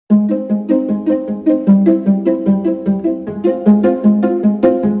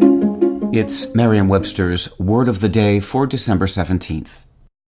It's Merriam-Webster's Word of the Day for December 17th.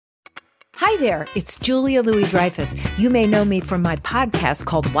 Hi there, it's Julia Louis-Dreyfus. You may know me from my podcast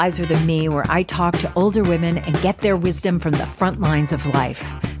called Wiser Than Me, where I talk to older women and get their wisdom from the front lines of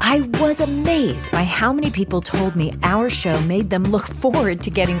life. I was amazed by how many people told me our show made them look forward to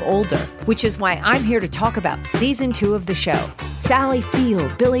getting older, which is why I'm here to talk about Season 2 of the show. Sally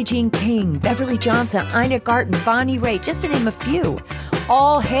Field, Billie Jean King, Beverly Johnson, Ina Garten, Bonnie Raitt, just to name a few.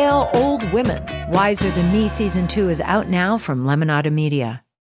 All hail old women. Wiser Than Me Season 2 is out now from Lemonada Media.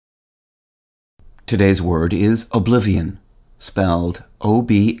 Today's word is oblivion, spelled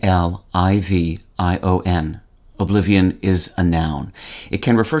O-B-L-I-V-I-O-N. Oblivion is a noun. It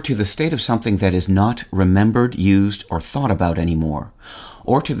can refer to the state of something that is not remembered, used, or thought about anymore,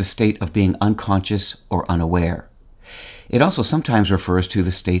 or to the state of being unconscious or unaware. It also sometimes refers to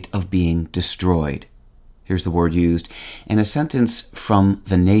the state of being destroyed. Here's the word used in a sentence from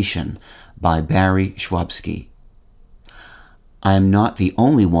The Nation by Barry Schwabsky. I am not the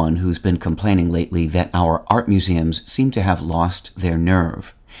only one who's been complaining lately that our art museums seem to have lost their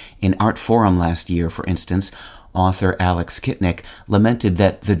nerve. In Art Forum last year, for instance, author Alex Kitnick lamented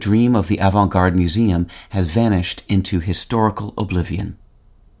that the dream of the avant-garde museum has vanished into historical oblivion.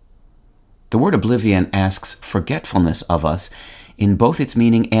 The word oblivion asks forgetfulness of us in both its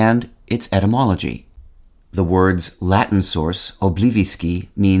meaning and its etymology. The word's Latin source, oblivisci,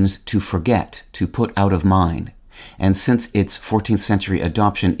 means to forget, to put out of mind. And since its 14th century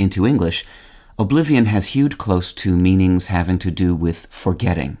adoption into English, oblivion has hewed close to meanings having to do with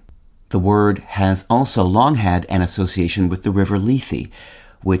forgetting. The word has also long had an association with the river Lethe,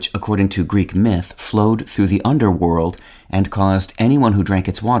 which, according to Greek myth, flowed through the underworld and caused anyone who drank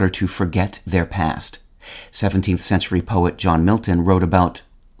its water to forget their past. 17th century poet John Milton wrote about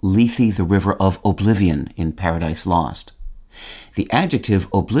Lethe, the river of oblivion, in Paradise Lost. The adjective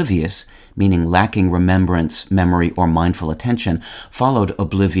oblivious, meaning lacking remembrance, memory, or mindful attention, followed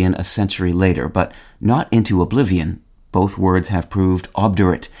oblivion a century later, but not into oblivion. Both words have proved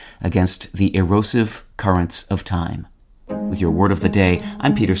obdurate against the erosive currents of time. With your Word of the Day,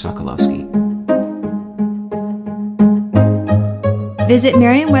 I'm Peter Sokolowski. Visit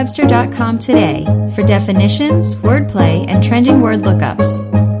Merriam-Webster.com today for definitions, wordplay, and trending word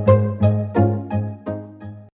lookups.